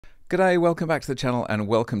G'day, welcome back to the channel and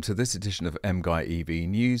welcome to this edition of MGUY EV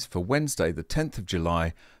News for Wednesday the 10th of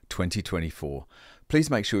July 2024. Please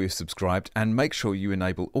make sure you're subscribed and make sure you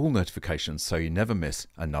enable all notifications so you never miss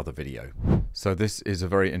another video. So this is a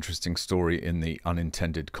very interesting story in the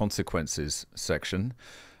unintended consequences section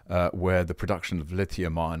where the production of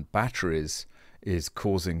lithium-ion batteries is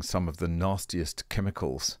causing some of the nastiest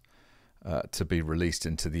chemicals to be released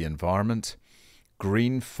into the environment.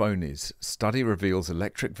 Green phonies. Study reveals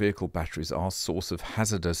electric vehicle batteries are source of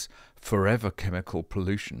hazardous forever chemical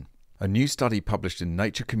pollution. A new study published in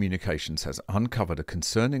Nature Communications has uncovered a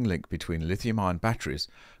concerning link between lithium-ion batteries,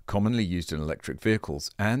 commonly used in electric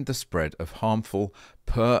vehicles, and the spread of harmful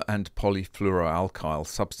per- and polyfluoroalkyl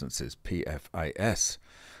substances, PFAS,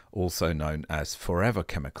 also known as forever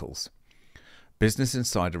chemicals. Business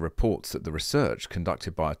Insider reports that the research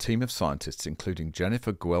conducted by a team of scientists including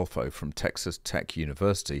Jennifer Guelfo from Texas Tech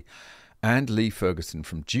University and Lee Ferguson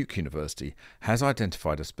from Duke University has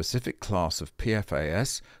identified a specific class of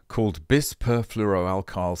PFAS called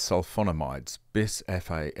bis-perfluoroalkyl sulfonamides,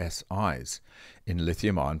 bis-FASIs, in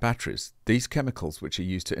lithium-ion batteries. These chemicals, which are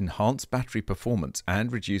used to enhance battery performance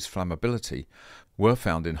and reduce flammability, were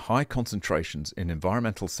found in high concentrations in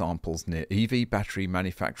environmental samples near EV battery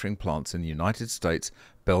manufacturing plants in the United States,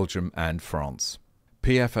 Belgium and France.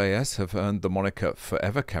 PFAS have earned the moniker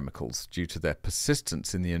forever chemicals due to their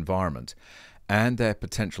persistence in the environment and their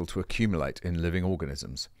potential to accumulate in living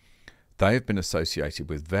organisms. They have been associated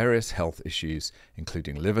with various health issues,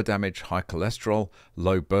 including liver damage, high cholesterol,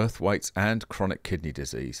 low birth weights, and chronic kidney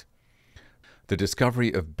disease. The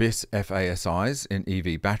discovery of bis-FASIs in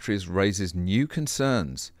EV batteries raises new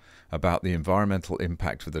concerns about the environmental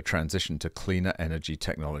impact of the transition to cleaner energy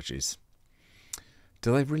technologies.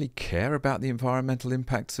 Do they really care about the environmental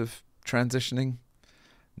impacts of transitioning?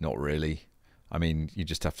 Not really. I mean, you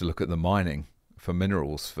just have to look at the mining for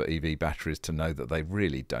minerals for EV batteries to know that they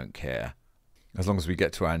really don't care. As long as we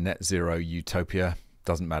get to our net zero utopia,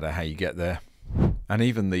 doesn't matter how you get there. And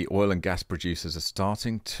even the oil and gas producers are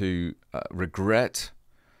starting to regret,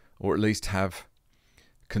 or at least have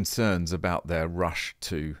concerns about their rush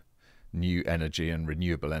to new energy and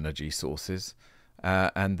renewable energy sources.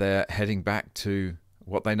 And they're heading back to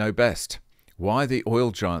what they know best. Why the oil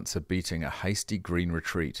giants are beating a hasty green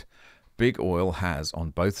retreat. Big Oil has, on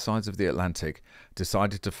both sides of the Atlantic,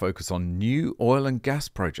 decided to focus on new oil and gas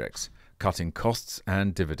projects, cutting costs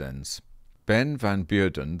and dividends. Ben van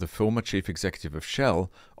Beurden, the former chief executive of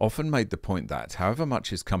Shell, often made the point that, however much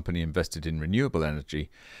his company invested in renewable energy,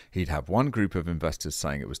 he'd have one group of investors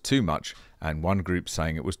saying it was too much and one group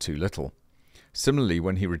saying it was too little. Similarly,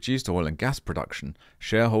 when he reduced oil and gas production,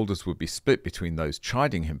 shareholders would be split between those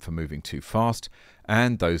chiding him for moving too fast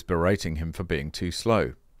and those berating him for being too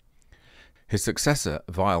slow. His successor,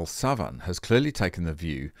 Vail Savan, has clearly taken the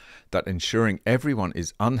view that ensuring everyone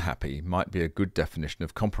is unhappy might be a good definition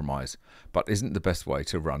of compromise, but isn't the best way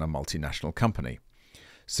to run a multinational company.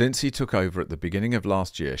 Since he took over at the beginning of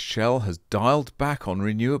last year, Shell has dialed back on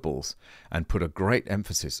renewables and put a great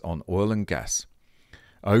emphasis on oil and gas.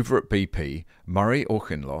 Over at BP, Murray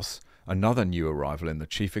Auchincloss, another new arrival in the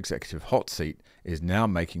chief executive hot seat, is now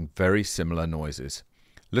making very similar noises.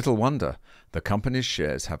 Little wonder, the company's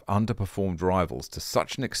shares have underperformed rivals to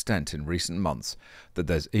such an extent in recent months that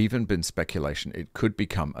there's even been speculation it could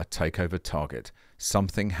become a takeover target.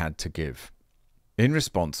 Something had to give. In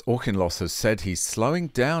response, Auchincloss has said he's slowing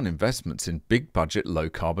down investments in big-budget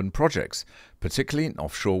low-carbon projects, particularly in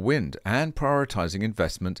offshore wind, and prioritising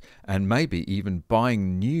investment and maybe even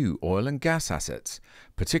buying new oil and gas assets,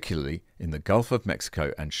 particularly in the Gulf of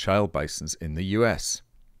Mexico and shale basins in the US.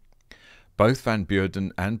 Both Van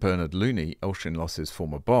Beurden and Bernard Looney, Auchincloss's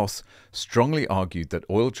former boss, strongly argued that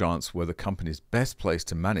oil giants were the company's best place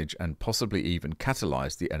to manage and possibly even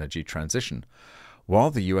catalyse the energy transition. While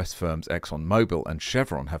the US firms ExxonMobil and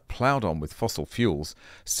Chevron have ploughed on with fossil fuels,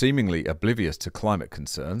 seemingly oblivious to climate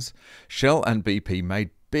concerns, Shell and BP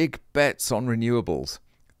made big bets on renewables.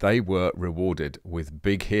 They were rewarded with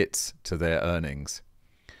big hits to their earnings.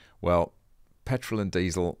 Well, petrol and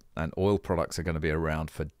diesel and oil products are going to be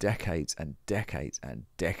around for decades and decades and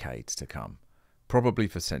decades to come, probably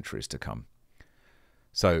for centuries to come.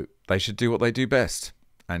 So they should do what they do best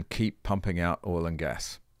and keep pumping out oil and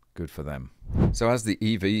gas. Good for them. So as the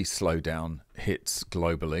EV slowdown hits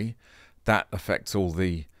globally, that affects all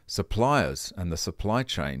the suppliers and the supply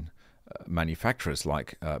chain manufacturers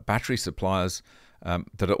like battery suppliers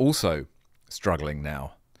that are also struggling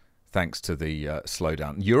now, thanks to the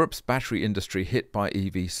slowdown. Europe's battery industry hit by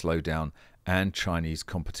EV slowdown and Chinese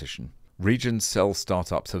competition. Region cell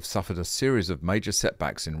startups have suffered a series of major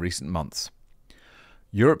setbacks in recent months.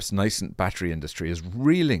 Europe's nascent battery industry is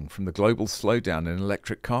reeling from the global slowdown in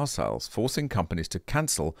electric car sales, forcing companies to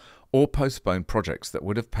cancel or postpone projects that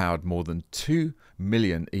would have powered more than 2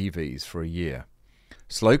 million EVs for a year.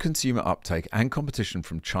 Slow consumer uptake and competition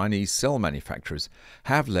from Chinese cell manufacturers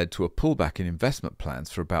have led to a pullback in investment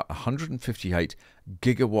plans for about 158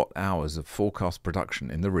 gigawatt hours of forecast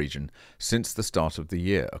production in the region since the start of the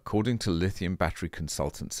year, according to lithium battery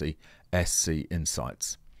consultancy SC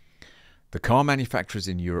Insights. The car manufacturers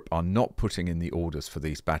in Europe are not putting in the orders for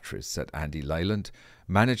these batteries, said Andy Leyland,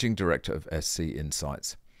 managing director of SC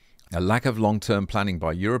Insights. A lack of long-term planning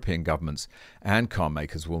by European governments and car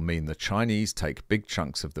makers will mean the Chinese take big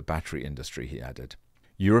chunks of the battery industry, he added.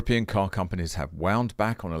 European car companies have wound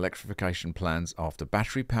back on electrification plans after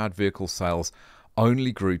battery-powered vehicle sales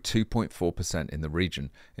only grew 2.4% in the region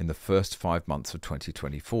in the first 5 months of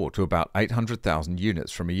 2024 to about 800,000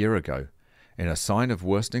 units from a year ago. In a sign of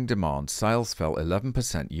worsening demand, sales fell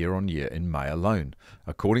 11% year-on-year in May alone,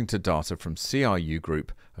 according to data from CRU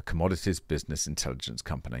Group, a commodities business intelligence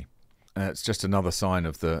company. It's just another sign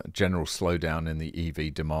of the general slowdown in the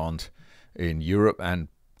EV demand in Europe and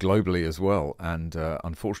globally as well. And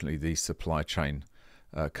unfortunately, these supply chain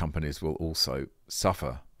companies will also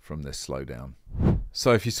suffer from this slowdown.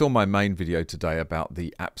 So if you saw my main video today about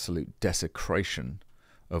the absolute desecration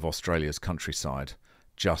of Australia's countryside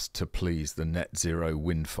just to please the net zero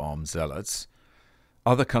wind farm zealots,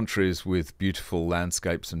 other countries with beautiful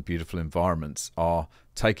landscapes and beautiful environments are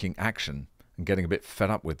taking action and getting a bit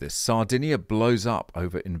fed up with this. Sardinia blows up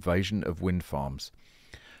over invasion of wind farms.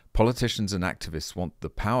 Politicians and activists want the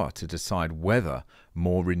power to decide whether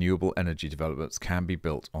more renewable energy developments can be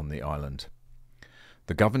built on the island.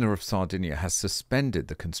 The governor of Sardinia has suspended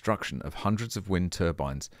the construction of hundreds of wind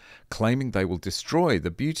turbines, claiming they will destroy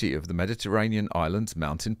the beauty of the Mediterranean island's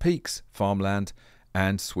mountain peaks, farmland,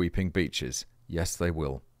 and sweeping beaches. Yes, they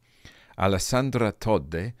will. Alessandra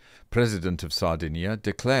Todde, president of Sardinia,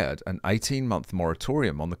 declared an 18-month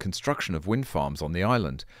moratorium on the construction of wind farms on the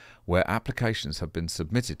island, where applications have been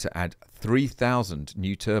submitted to add 3,000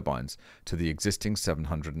 new turbines to the existing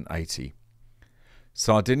 780.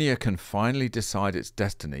 Sardinia can finally decide its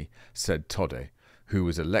destiny, said Todde, who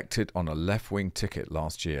was elected on a left-wing ticket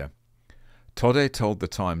last year. Todde told The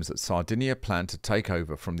Times that Sardinia planned to take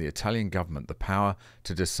over from the Italian government the power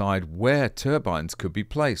to decide where turbines could be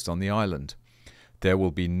placed on the island. There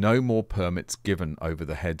will be no more permits given over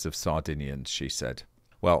the heads of Sardinians, she said.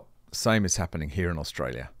 Well, same is happening here in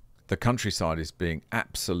Australia. The countryside is being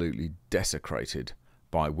absolutely desecrated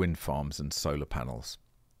by wind farms and solar panels.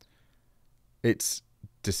 It's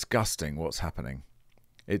disgusting what's happening.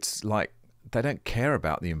 It's like they don't care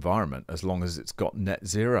about the environment as long as it's got net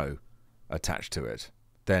zero attached to it.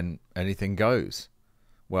 Then anything goes.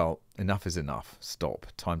 Well, enough is enough. Stop.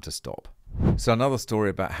 Time to stop. So another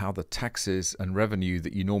story about how the taxes and revenue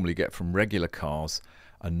that you normally get from regular cars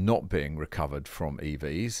are not being recovered from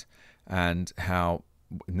EVs, and how,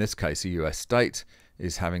 in this case, a US state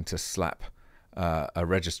is having to slap a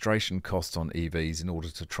registration cost on EVs in order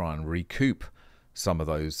to try and recoup some of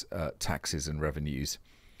those taxes and revenues.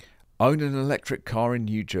 Own an electric car in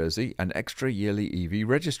New Jersey, an extra yearly EV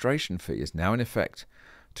registration fee is now in effect.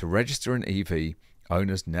 To register an EV,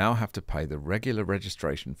 owners now have to pay the regular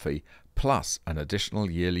registration fee plus an additional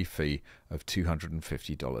yearly fee of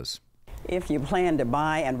 $250. If you plan to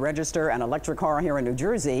buy and register an electric car here in New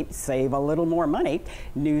Jersey, save a little more money.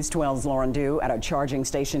 News 12's Lauren Dew at a charging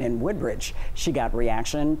station in Woodbridge. She got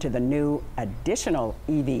reaction to the new additional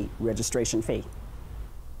EV registration fee.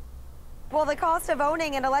 Well, the cost of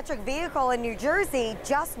owning an electric vehicle in New Jersey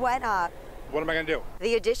just went up. What am I going to do?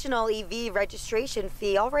 The additional EV registration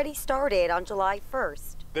fee already started on July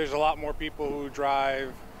 1st. There's a lot more people who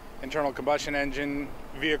drive internal combustion engine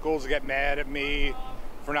vehicles get mad at me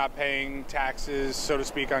for not paying taxes, so to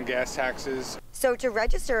speak, on gas taxes. So to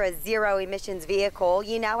register a zero emissions vehicle,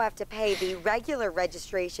 you now have to pay the regular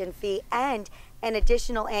registration fee and an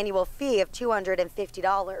additional annual fee of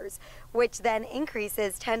 $250, which then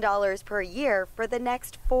increases $10 per year for the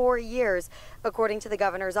next 4 years, according to the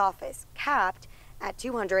governor's office, capped at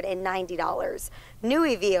 $290. New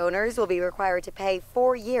EV owners will be required to pay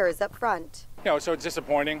 4 years up front. You know, so it's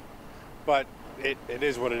disappointing, but it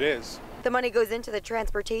is what it is. The money goes into the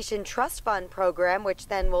Transportation Trust Fund program, which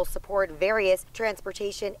then will support various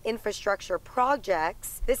transportation infrastructure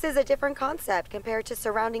projects. This is a different concept compared to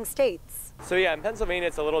surrounding states. So yeah, in Pennsylvania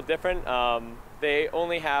it's a little different. They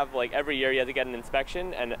only have, like, every year you have to get an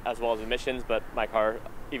inspection and as well as emissions, but my car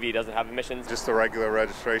EV doesn't have emissions. Just the regular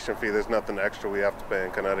registration fee. There's nothing extra we have to pay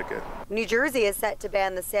in Connecticut. New Jersey is set to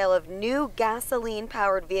ban the sale of new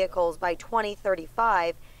gasoline-powered vehicles by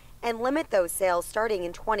 2035. and limit those sales starting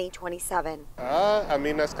in 2027. I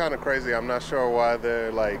mean, that's kind of crazy. I'm not sure why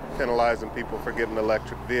they're like penalizing people for getting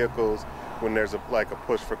electric vehicles when there's a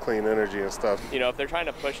push for clean energy and stuff. You know, if they're trying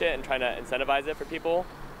to push it and trying to incentivize it for people,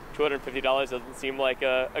 $250 doesn't seem like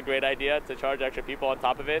a great idea to charge extra people on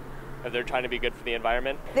top of it if they're trying to be good for the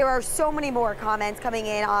environment. There are so many more comments coming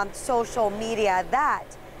in on social media. That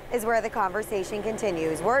is where the conversation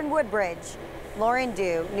continues. We're in Woodbridge. Lauren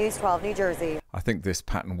Dew, News 12, New Jersey. I think this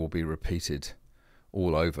pattern will be repeated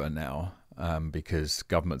all over now because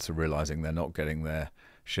governments are realising they're not getting their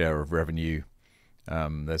share of revenue.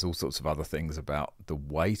 There's all sorts of other things about the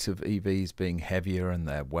weight of EVs being heavier and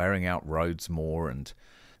they're wearing out roads more, and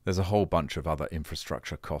there's a whole bunch of other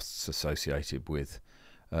infrastructure costs associated with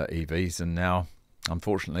EVs, and now,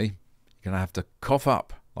 unfortunately, you're going to have to cough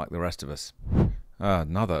up like the rest of us.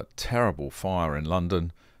 Another terrible fire in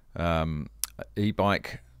London.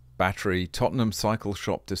 E-bike battery. Tottenham cycle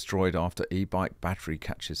shop destroyed after e-bike battery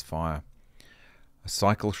catches fire. A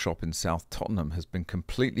cycle shop in South Tottenham has been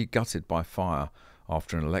completely gutted by fire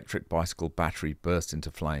after an electric bicycle battery burst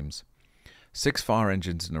into flames. 6 fire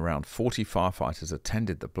engines and around 40 firefighters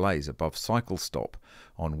attended the blaze above Cycle Stop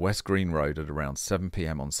on West Green Road at around 7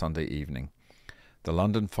 p.m. on Sunday evening. The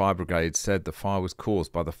London Fire Brigade said the fire was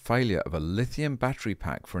caused by the failure of a lithium battery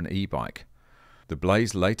pack for an e-bike. The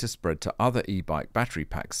blaze later spread to other e-bike battery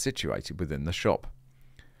packs situated within the shop.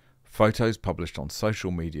 Photos published on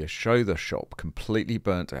social media show the shop completely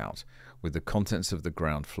burnt out, with the contents of the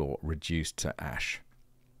ground floor reduced to ash.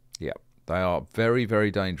 Yep, they are very,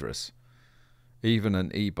 very dangerous. Even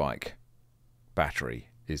an e-bike battery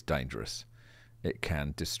is dangerous. It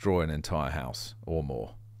can destroy an entire house or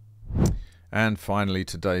more. And finally,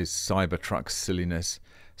 today's Cybertruck silliness.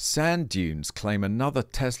 Sand dunes claim another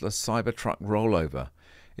Tesla Cybertruck rollover.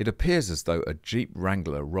 It appears as though a Jeep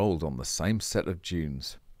Wrangler rolled on the same set of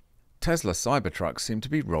dunes. Tesla Cybertrucks seem to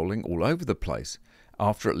be rolling all over the place.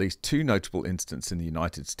 After at least 2 notable incidents in the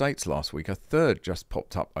United States last week, a third just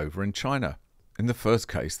popped up over in China. In the first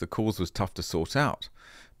case, the cause was tough to sort out,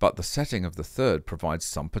 but the setting of the third provides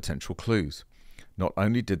some potential clues. Not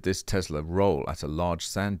only did this Tesla roll at a large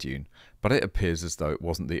sand dune, but it appears as though it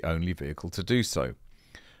wasn't the only vehicle to do so.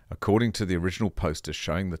 According to the original poster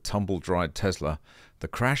showing the tumble-dried Tesla, the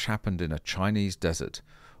crash happened in a Chinese desert.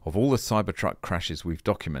 Of all the Cybertruck crashes we've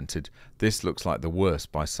documented, this looks like the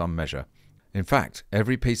worst by some measure. In fact,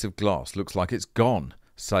 every piece of glass looks like it's gone,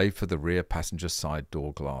 save for the rear passenger side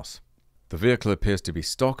door glass. The vehicle appears to be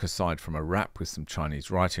stock aside from a wrap with some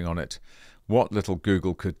Chinese writing on it. What little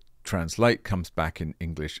Google could translate comes back in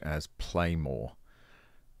English as "play more."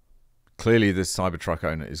 Clearly this Cybertruck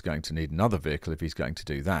owner is going to need another vehicle if he's going to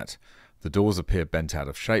do that. The doors appear bent out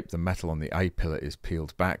of shape, the metal on the A-pillar is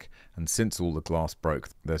peeled back, and since all the glass broke,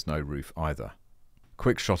 there's no roof either.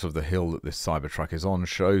 Quick shot of the hill that this Cybertruck is on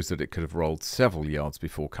shows that it could have rolled several yards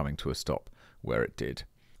before coming to a stop, where it did.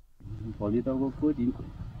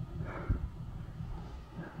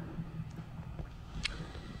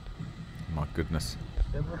 My goodness.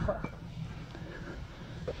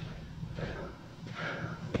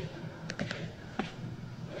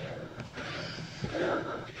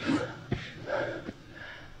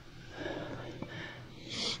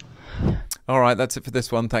 Alright, that's it for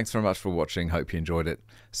this one. Thanks very much for watching. Hope you enjoyed it.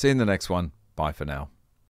 See you in the next one. Bye for now.